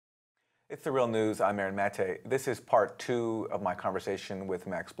It's The Real News. I'm Aaron Mate. This is part 2 of my conversation with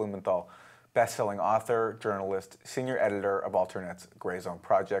Max Blumenthal, best-selling author, journalist, senior editor of Alternet's Gray Zone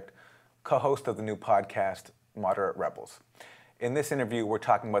Project, co-host of the new podcast, Moderate Rebels. In this interview, we're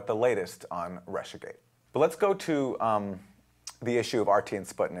talking about the latest on Russiagate. But let's go to the issue of RT and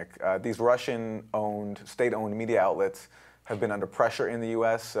Sputnik. These Russian-owned, state-owned media outlets have been under pressure in the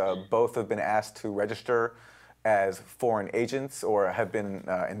U.S. Both have been asked to register as foreign agents or have been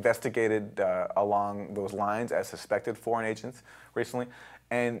investigated along those lines as suspected foreign agents recently.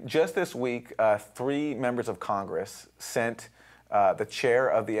 And just this week, 3 members of Congress sent the chair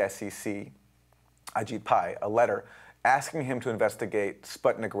of the SEC, Ajit Pai, a letter asking him to investigate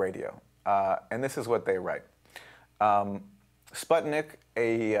Sputnik Radio. And this is what they write. Sputnik,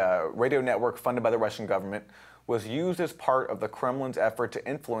 a radio network funded by the Russian government, was used as part of the Kremlin's effort to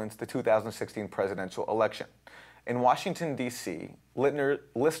influence the 2016 presidential election. In Washington, D.C.,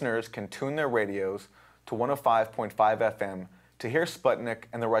 listeners can tune their radios to 105.5 FM to hear Sputnik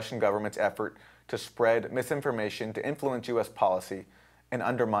and the Russian government's effort to spread misinformation to influence U.S. policy and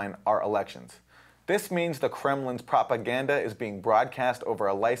undermine our elections. This means the Kremlin's propaganda is being broadcast over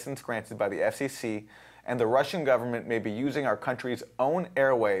a license granted by the FCC, and the Russian government may be using our country's own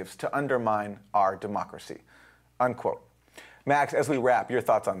airwaves to undermine our democracy. Unquote. Max, as we wrap, your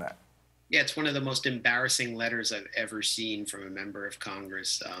thoughts on that? Yeah, it's one of the most embarrassing letters I've ever seen from a member of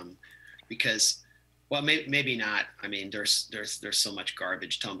Congress, because, well, maybe not. I mean, there's so much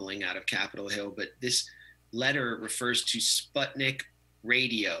garbage tumbling out of Capitol Hill, but this letter refers to Sputnik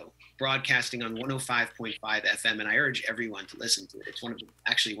Radio, broadcasting on 105.5 FM, and I urge everyone to listen to it. It's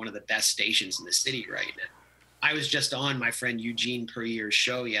actually one of the best stations in the city right now. I was just on my friend Eugene Puryear's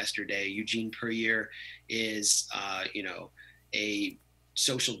show yesterday. Eugene Puryear is, a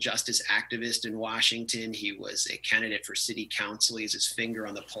social justice activist in Washington. He was a candidate for city council. He has his finger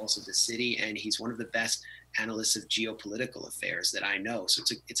on the pulse of the city, and he's one of the best analysts of geopolitical affairs that I know. So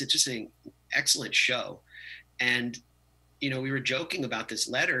it's just an excellent show. And, we were joking about this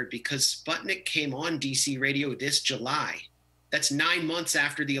letter because Sputnik came on DC radio this July. That's 9 months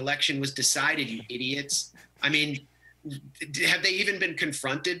after the election was decided, you idiots. I mean, have they even been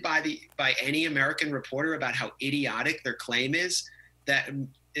confronted by any American reporter about how idiotic their claim is? That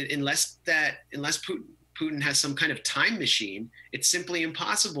unless Putin has some kind of time machine, it's simply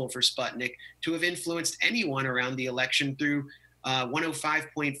impossible for Sputnik to have influenced anyone around the election through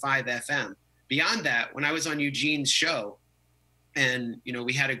 105.5 FM. Beyond that, when I was on Eugene's show, and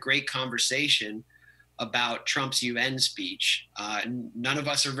we had a great conversation about Trump's UN speech. None of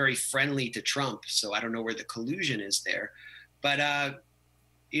us are very friendly to Trump, so I don't know where the collusion is there. But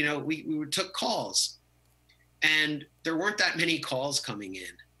we took calls. And there weren't that many calls coming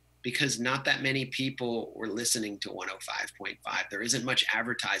in because not that many people were listening to 105.5. There isn't much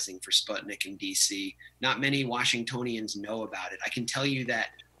advertising for Sputnik in DC. Not many Washingtonians know about it. I can tell you that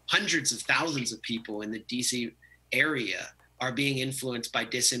hundreds of thousands of people in the DC area are being influenced by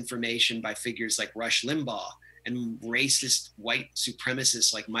disinformation by figures like Rush Limbaugh and racist white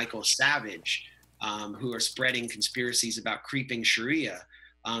supremacists like Michael Savage, who are spreading conspiracies about creeping Sharia.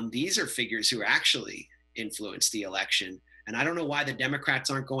 These are figures who actually influence the election. And I don't know why the Democrats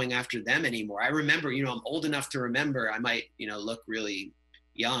aren't going after them anymore. I remember, I'm old enough to remember, I might, look really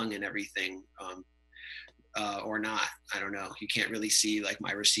young and everything, or not. I don't know. You can't really see like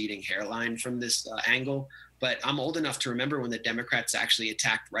my receding hairline from this angle, but I'm old enough to remember when the Democrats actually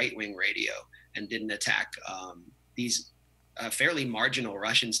attacked right-wing radio and didn't attack these fairly marginal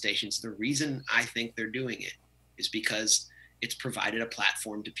Russian stations. The reason I think they're doing it is because it's provided a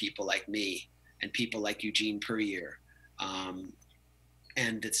platform to people like me and people like Eugene Puryear.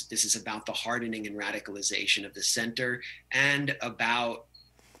 And this is about the hardening and radicalization of the center and about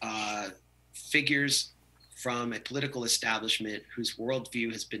figures from a political establishment whose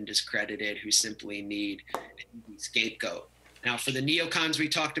worldview has been discredited, who simply need a scapegoat. Now, for the neocons we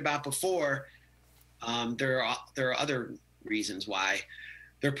talked about before, there are other reasons why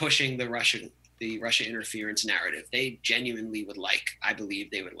they're pushing the Russia interference narrative. They genuinely I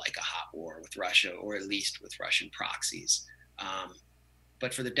believe they would like a hot war with Russia, or at least with Russian proxies.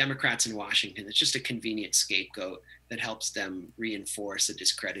 But for the Democrats in Washington, it's just a convenient scapegoat that helps them reinforce a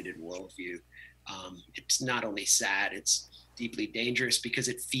discredited worldview. It's not only sad, it's deeply dangerous because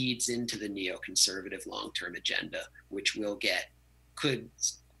it feeds into the neoconservative long-term agenda, which could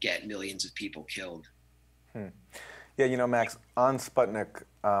get millions of people killed. Yeah, Max, on Sputnik,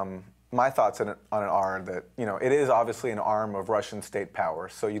 my thoughts on it are that, it is obviously an arm of Russian state power,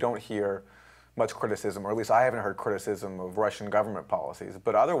 so you don't hear much criticism, or at least I haven't heard criticism of Russian government policies.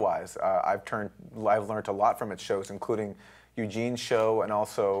 But otherwise, I've learned a lot from its shows, including Eugene's show and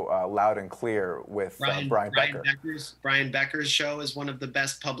also Loud and Clear with Brian Becker. Brian Becker's show is one of the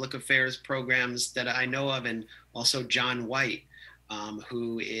best public affairs programs that I know of, and also John White,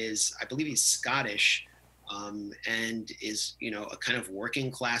 who is, I believe he's Scottish, and is, a kind of working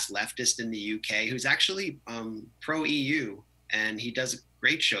class leftist in the UK, who's actually pro-EU, and he does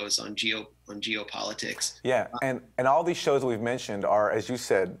great shows on geopolitics. Yeah, and all these shows that we've mentioned are, as you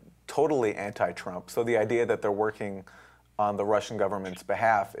said, totally anti-Trump. So the idea that they're working on the Russian government's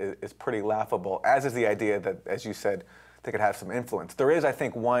behalf is pretty laughable, as is the idea that, as you said, they could have some influence. There is, I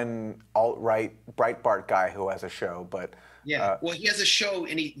think, one alt-right Breitbart guy who has a show, but yeah, well, he has a show,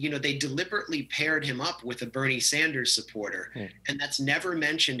 and they deliberately paired him up with a Bernie Sanders supporter, and that's never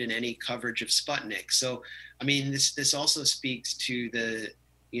mentioned in any coverage of Sputnik. So, I mean, this also speaks to the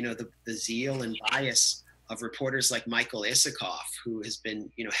zeal and bias of reporters like Michael Isikoff, who has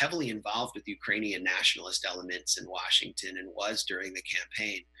been, heavily involved with Ukrainian nationalist elements in Washington and was during the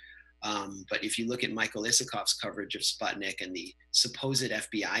campaign. But if you look at Michael Isikoff's coverage of Sputnik and the supposed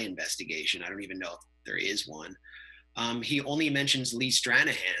FBI investigation, I don't even know if there is one. He only mentions Lee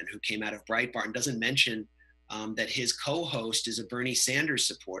Stranahan, who came out of Breitbart, and doesn't mention that his co-host is a Bernie Sanders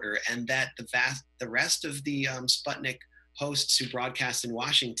supporter, and that the rest of the Sputnik hosts who broadcast in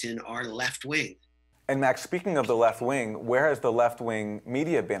Washington are left-wing. And Max, speaking of the left wing, where has the left-wing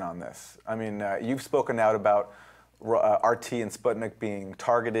media been on this? I mean, you've spoken out about RT and Sputnik being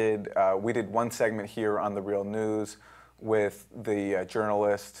targeted. We did one segment here on The Real News with the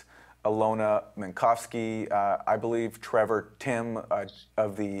journalist Ilona Minkovsky. I believe Trevor Tim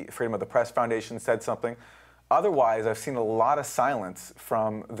of the Freedom of the Press Foundation said something. Otherwise, I've seen a lot of silence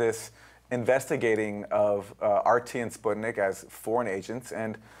from this investigating of RT and Sputnik as foreign agents,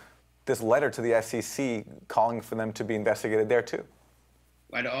 and this letter to the SEC calling for them to be investigated there too.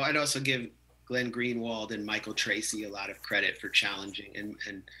 I'd also give Glenn Greenwald and Michael Tracy a lot of credit for challenging,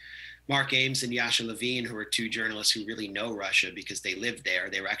 and Mark Ames and Yasha Levine, who are two journalists who really know Russia because they lived there.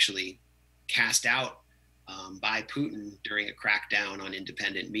 They were actually cast out by Putin during a crackdown on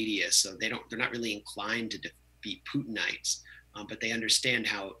independent media, so they're not really inclined to be Putinites, but they understand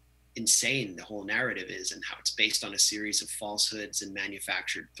how insane the whole narrative is and how it's based on a series of falsehoods and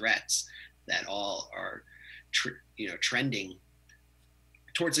manufactured threats that all are trending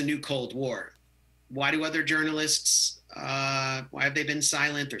towards a new Cold War. Why do other journalists, why have they been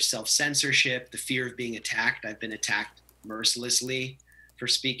silent? There's self-censorship, the fear of being attacked. I've been attacked mercilessly for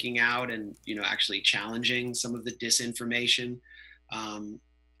speaking out and actually challenging some of the disinformation,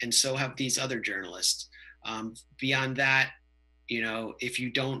 and so have these other journalists. Beyond that, if you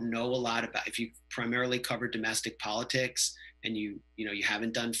don't know a lot about, if you primarily cover domestic politics and you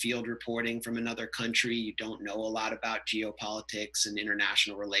haven't done field reporting from another country, you don't know a lot about geopolitics and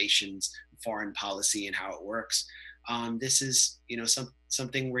international relations, foreign policy and how it works. This is,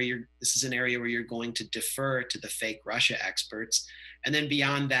 something where this is an area where you're going to defer to the fake Russia experts. And then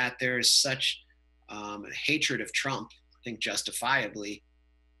beyond that, there is such hatred of Trump, I think justifiably,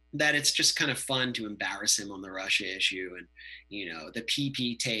 that it's just kind of fun to embarrass him on the Russia issue and, the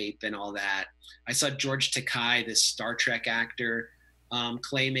PP tape and all that. I saw George Takei, this Star Trek actor,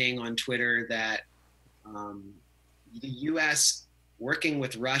 claiming on Twitter that the U.S. working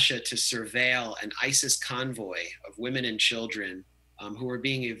with Russia to surveil an ISIS convoy of women and children who were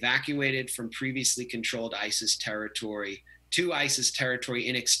being evacuated from previously controlled ISIS territory to ISIS territory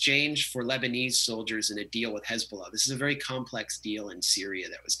in exchange for Lebanese soldiers in a deal with Hezbollah. This is a very complex deal in Syria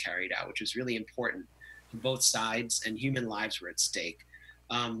that was carried out, which was really important to both sides, and human lives were at stake.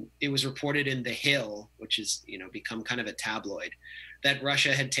 It was reported in The Hill, which has become kind of a tabloid, that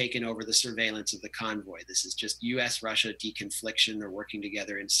Russia had taken over the surveillance of the convoy. This is just U.S.-Russia deconfliction. They're working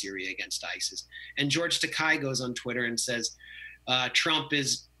together in Syria against ISIS. And George Takei goes on Twitter and says, Trump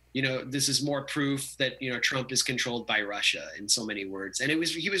is, this is more proof that, Trump is controlled by Russia, in so many words. And he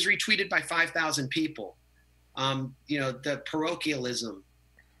was retweeted by 5,000 people. The parochialism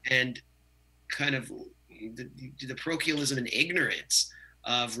and kind of the parochialism and ignorance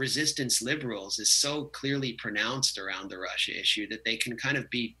of resistance liberals is so clearly pronounced around the Russia issue that they can kind of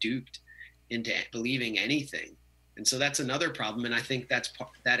be duped into believing anything. And so that's another problem. And I think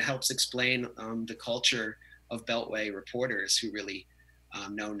that helps explain the culture of Beltway reporters who really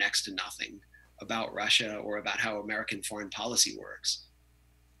know next to nothing about Russia or about how American foreign policy works.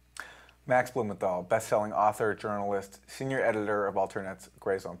 Max Blumenthal, best-selling author, journalist, senior editor of Alternet's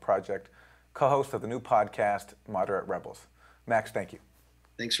Gray Zone Project, co-host of the new podcast, Moderate Rebels. Max, thank you.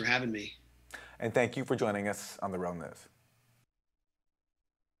 Thanks for having me. And thank you for joining us on The Real News.